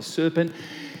tempted by the serpent.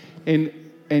 And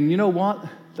you know what?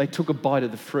 They took a bite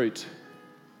of the fruit.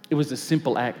 It was a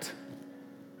simple act.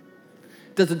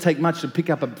 It doesn't take much to pick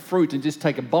up a fruit and just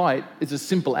take a bite. It's a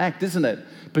simple act, isn't it?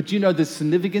 But do you know the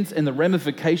significance and the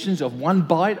ramifications of one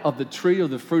bite of the tree of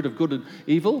the fruit of good and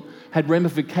evil had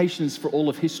ramifications for all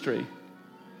of history,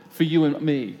 for you and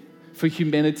me, for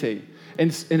humanity.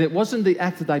 And it wasn't the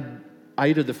act that they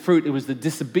ate of the fruit, it was the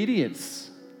disobedience.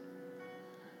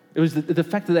 It was the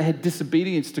fact that they had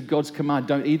disobedience to God's command,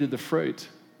 don't eat of the fruit.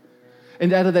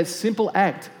 And out of that simple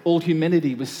act, all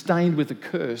humanity was stained with a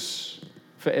curse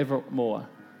forevermore.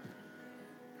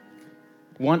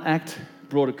 One act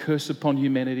brought a curse upon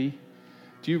humanity.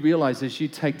 Do you realize as you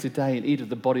take today and eat of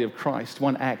the body of Christ,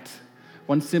 one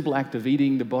simple act of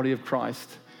eating the body of Christ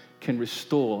can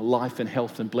restore life and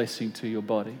health and blessing to your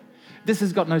body? This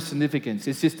has got no significance.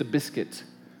 It's just a biscuit.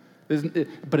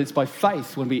 But it's by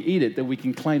faith when we eat it that we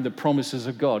can claim the promises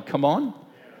of God. Come on.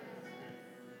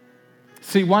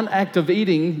 See, one act of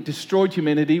eating destroyed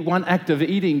humanity. One act of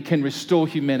eating can restore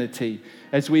humanity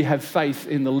as we have faith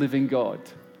in the living God.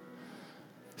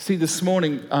 See, this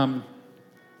morning,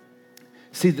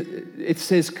 it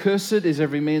says, cursed is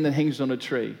every man that hangs on a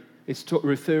tree. It's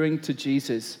referring to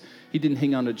Jesus. He didn't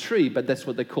hang on a tree, but that's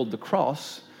what they called the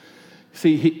cross.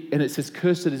 See, and it says,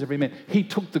 cursed is every man. He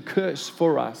took the curse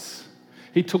for us.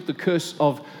 He took the curse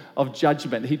of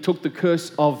judgment. He took the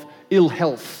curse of ill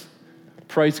health.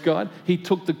 Praise God. He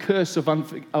took the curse of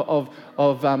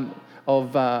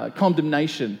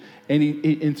condemnation.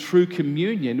 And through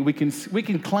communion, we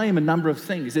can claim a number of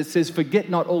things. It says, forget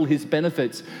not all his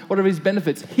benefits. What are his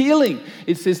benefits? Healing.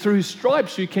 It says, through his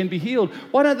stripes you can be healed.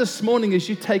 Why not this morning as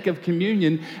you take of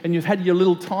communion and you've had your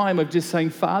little time of just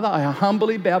saying, Father, I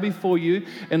humbly bow before you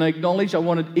and I acknowledge I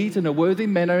want to eat in a worthy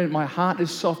manner and my heart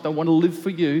is soft. I want to live for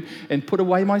you and put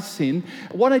away my sin.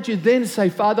 Why don't you then say,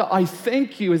 Father, I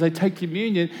thank you as I take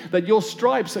communion that your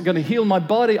stripes are going to heal my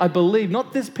body. I believe,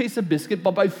 not this piece of biscuit,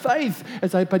 but by faith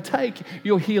as I partake,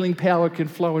 your healing power can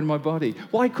flow in my body.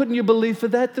 Why couldn't you believe for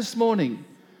that this morning?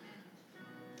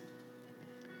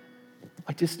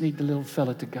 I just need the little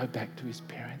fella to go back to his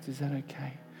parents. Is that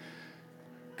okay?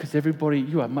 Because everybody,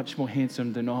 you are much more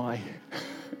handsome than I.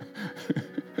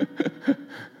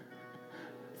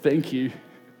 Thank you.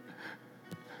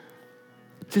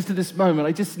 Just at this moment,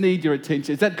 I just need your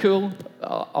attention. Is that cool?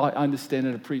 I understand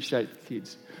and appreciate the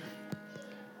kids.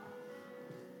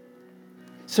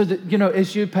 So that,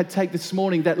 as you partake this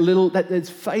morning, that's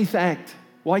faith act.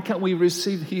 Why can't we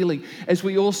receive healing? As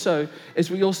we also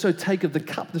take of the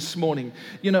cup this morning,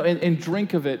 and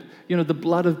drink of it, the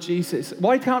blood of Jesus.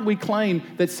 Why can't we claim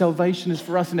that salvation is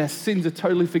for us and our sins are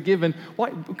totally forgiven?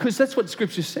 Why? Because that's what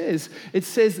Scripture says. It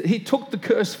says he took the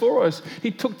curse for us.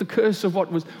 He took the curse of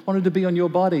what wanted to be on your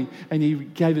body, and he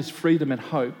gave us freedom and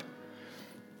hope.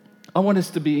 I want us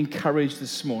to be encouraged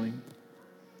this morning.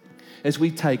 As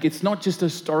we take, it's not just a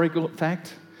historical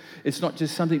fact, it's not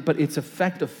just something, but it's a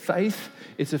fact of faith,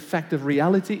 it's a fact of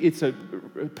reality, it's a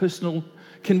personal.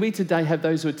 Can we today have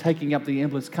those who are taking up the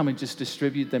emblems come and just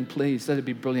distribute them, please? That'd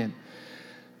be brilliant.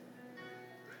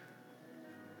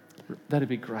 That'd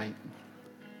be great.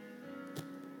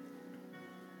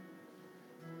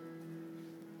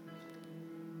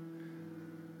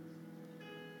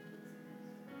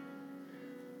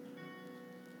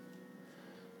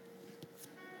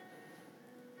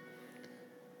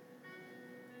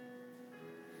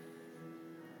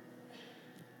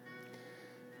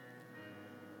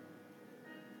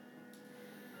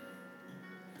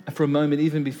 For a moment,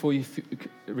 even before you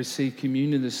receive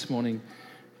communion this morning,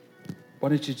 why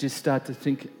don't you just start to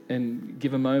think and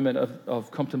give a moment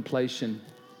of contemplation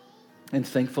and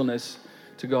thankfulness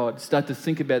to God. Start to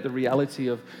think about the reality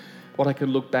of what I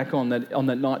can look back on that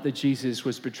night that Jesus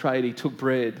was betrayed. He took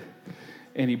bread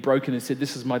and he broke it and said,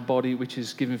 "This is my body, which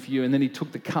is given for you." And then he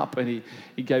took the cup and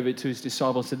he gave it to his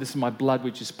disciples and said, "This is my blood,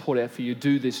 which is poured out for you.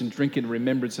 Do this and drink in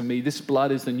remembrance of me. This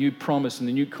blood is the new promise and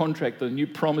the new contract, the new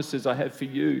promises I have for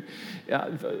you."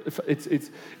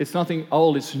 It's nothing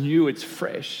old, it's new, it's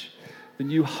fresh. The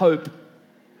new hope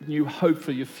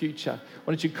for your future.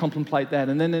 Why don't you contemplate that?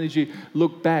 And then as you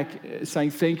look back,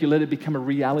 saying, "Thank you, let it become a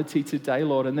reality today,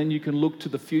 Lord." And then you can look to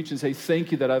the future and say,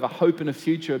 "Thank you that I have a hope in a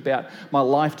future about my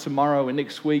life tomorrow and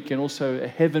next week, and also a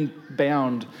heaven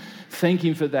bound." Thank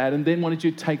Him for that. And then why don't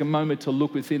you take a moment to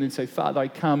look within and say, "Father, I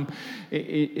come,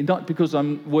 not because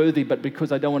I'm worthy, but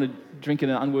because I don't want to drink in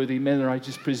an unworthy manner. I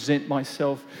just present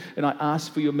myself and I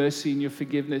ask for your mercy and your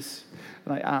forgiveness.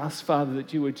 And I ask, Father,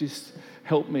 that you would just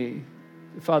help me,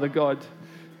 Father God,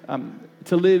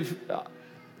 to live,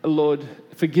 Lord,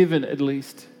 forgiven at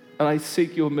least. And I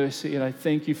seek your mercy and I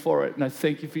thank you for it. And I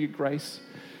thank you for your grace.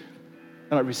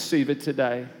 And I receive it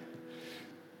today."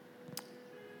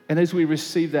 And as we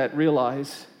receive that,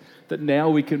 realize that now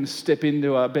we can step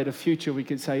into a better future. We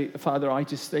can say, "Father, I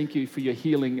just thank you for your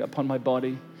healing upon my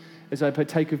body. As I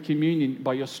partake of communion,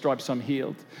 by your stripes I'm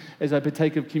healed. As I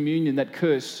partake of communion, that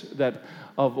curse that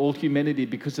of all humanity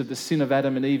because of the sin of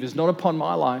Adam and Eve is not upon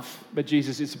my life, but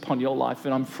Jesus, is upon your life,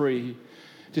 and I'm free."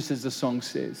 Just as the song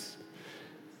says.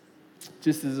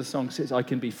 Just as the song says, I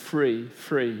can be free,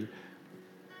 free.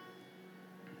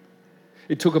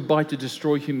 It took a bite to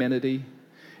destroy humanity.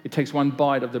 It takes one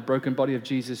bite of the broken body of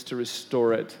Jesus to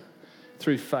restore it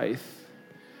through faith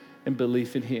and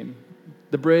belief in Him.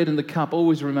 The bread and the cup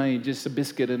always remain just a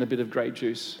biscuit and a bit of grape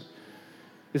juice.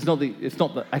 It's not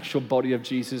the actual body of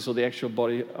Jesus or the actual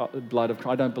blood of Christ.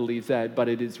 I don't believe that, but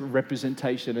it is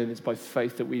representation, and it's by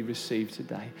faith that we receive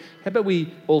today. How about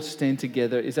we all stand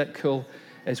together? Is that cool?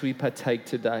 As we partake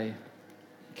today,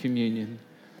 communion.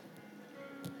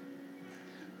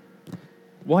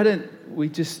 Why don't we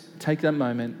just take that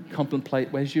moment,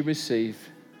 contemplate as you receive.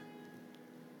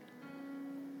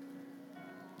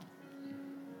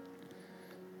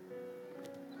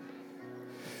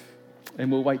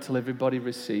 And we'll wait till everybody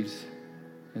receives.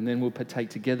 And then we'll partake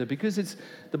together, because it's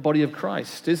the body of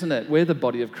Christ, isn't it? We're the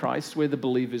body of Christ. We're the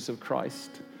believers of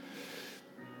Christ.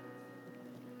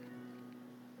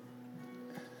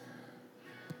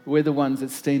 We're the ones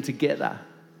that stand together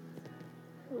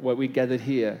where we gathered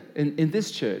here in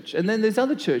this church. And then there's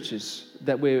other churches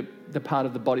that we're the part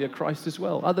of the body of Christ as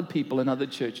well. Other people in other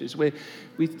churches where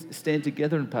we stand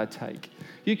together and partake.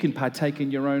 You can partake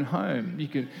in your own home.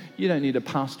 You don't need a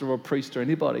pastor or a priest or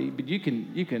anybody, but you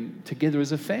can together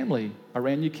as a family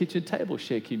around your kitchen table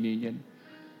share communion.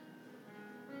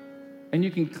 And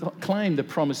you can claim the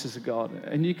promises of God,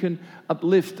 and you can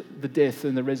uplift the death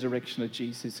and the resurrection of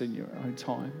Jesus in your own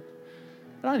time.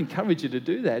 And I encourage you to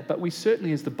do that, but we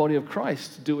certainly, as the body of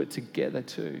Christ, do it together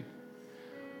too.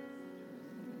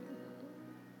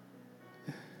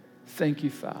 Thank you,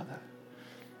 Father.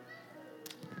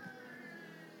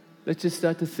 Let's just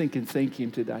start to think and thank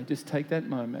Him today. Just take that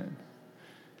moment.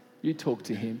 You talk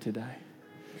to Him today.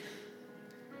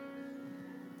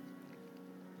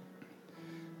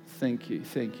 Thank you,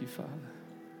 Father.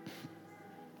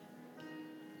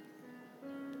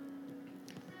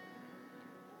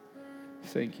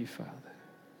 Thank you, Father.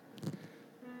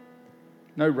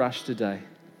 No rush today.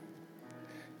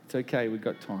 It's okay, we've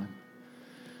got time.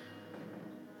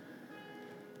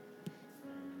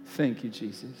 Thank you,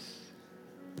 Jesus.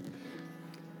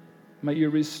 May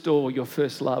you restore your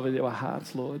first love in our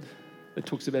hearts, Lord. It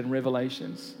talks about in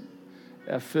Revelations,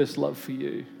 our first love for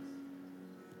you.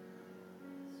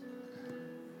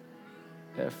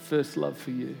 Our first love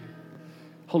for you.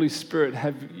 Holy Spirit,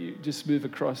 have you just move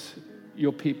across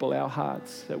your people, our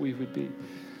hearts, that we would be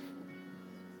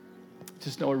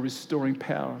just know a restoring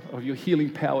power of your healing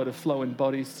power to flow in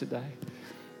bodies today.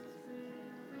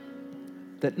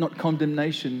 That not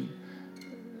condemnation,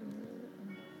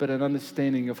 but an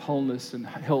understanding of wholeness and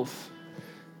health,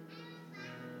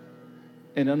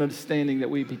 and an understanding that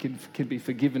we can be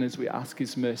forgiven as we ask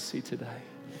His mercy today.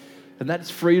 And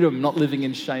that's freedom, not living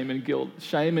in shame and guilt.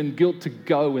 Shame and guilt to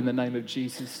go in the name of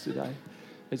Jesus today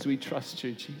as we trust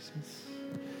you, Jesus.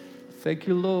 Thank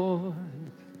you, Lord.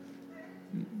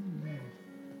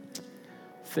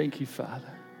 Thank you,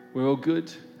 Father. We're all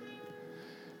good.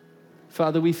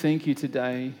 Father, we thank you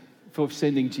today for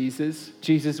sending Jesus.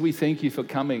 Jesus, we thank you for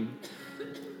coming.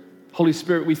 Holy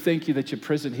Spirit, we thank you that you're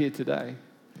present here today.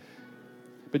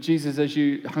 But Jesus, as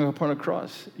you hung upon a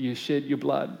cross, you shed your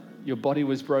blood. Your body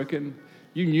was broken.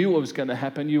 You knew what was going to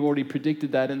happen. You already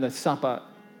predicted that in the supper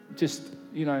just,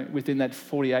 within that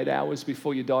 48 hours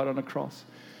before you died on a cross.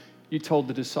 You told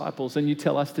the disciples, and you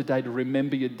tell us today to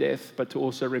remember your death, but to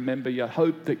also remember your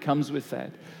hope that comes with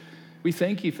that. We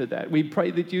thank you for that. We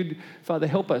pray that you'd, Father,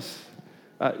 help us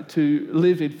to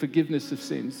live in forgiveness of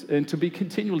sins and to be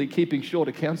continually keeping short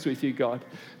accounts with you, God.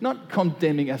 Not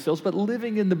condemning ourselves, but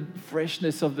living in the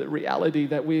freshness of the reality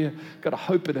that we've got a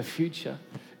hope and a future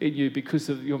in you because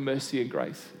of your mercy and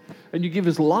grace. And you give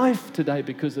us life today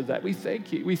because of that. We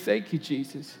thank you. We thank you,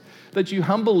 Jesus, that you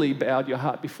humbly bowed your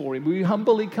heart before him. We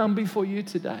humbly come before you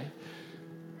today.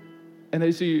 And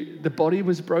as the body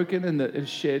was broken and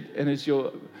shed, and as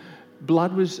your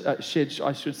blood was shed,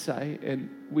 I should say, and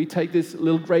we take this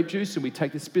little grape juice and we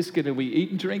take this biscuit and we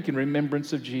eat and drink in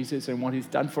remembrance of Jesus and what he's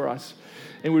done for us.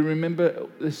 And we remember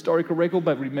the historical record,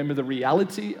 but remember the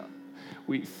reality.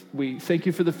 We thank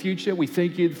you for the future. We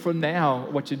thank you for now,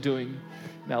 what you're doing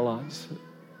in our lives.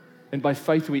 And by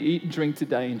faith, we eat and drink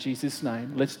today in Jesus'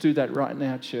 name. Let's do that right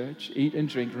now, church. Eat and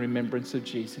drink in remembrance of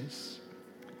Jesus.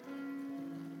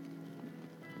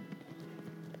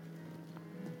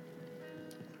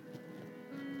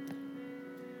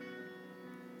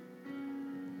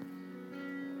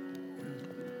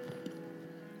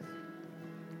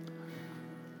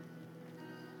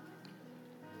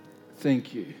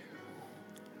 Thank you.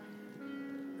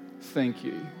 Thank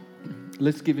you.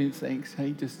 Let's give him thanks.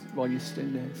 Hey, just while you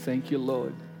stand there. Thank you,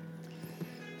 Lord.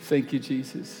 Thank you,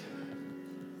 Jesus.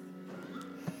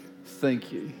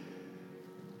 Thank you.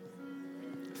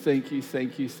 Thank you,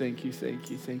 thank you, thank you, thank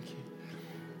you, thank you.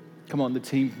 Come on, the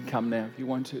team can come now if you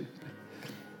want to.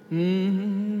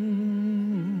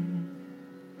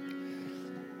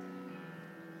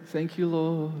 Thank you,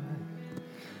 Lord.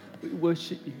 We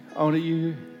worship you, honor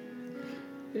you.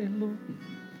 Yeah, Lord.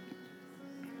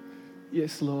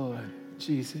 Yes, Lord.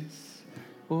 Jesus.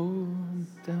 Oh,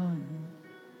 done.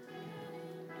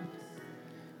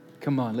 Come on.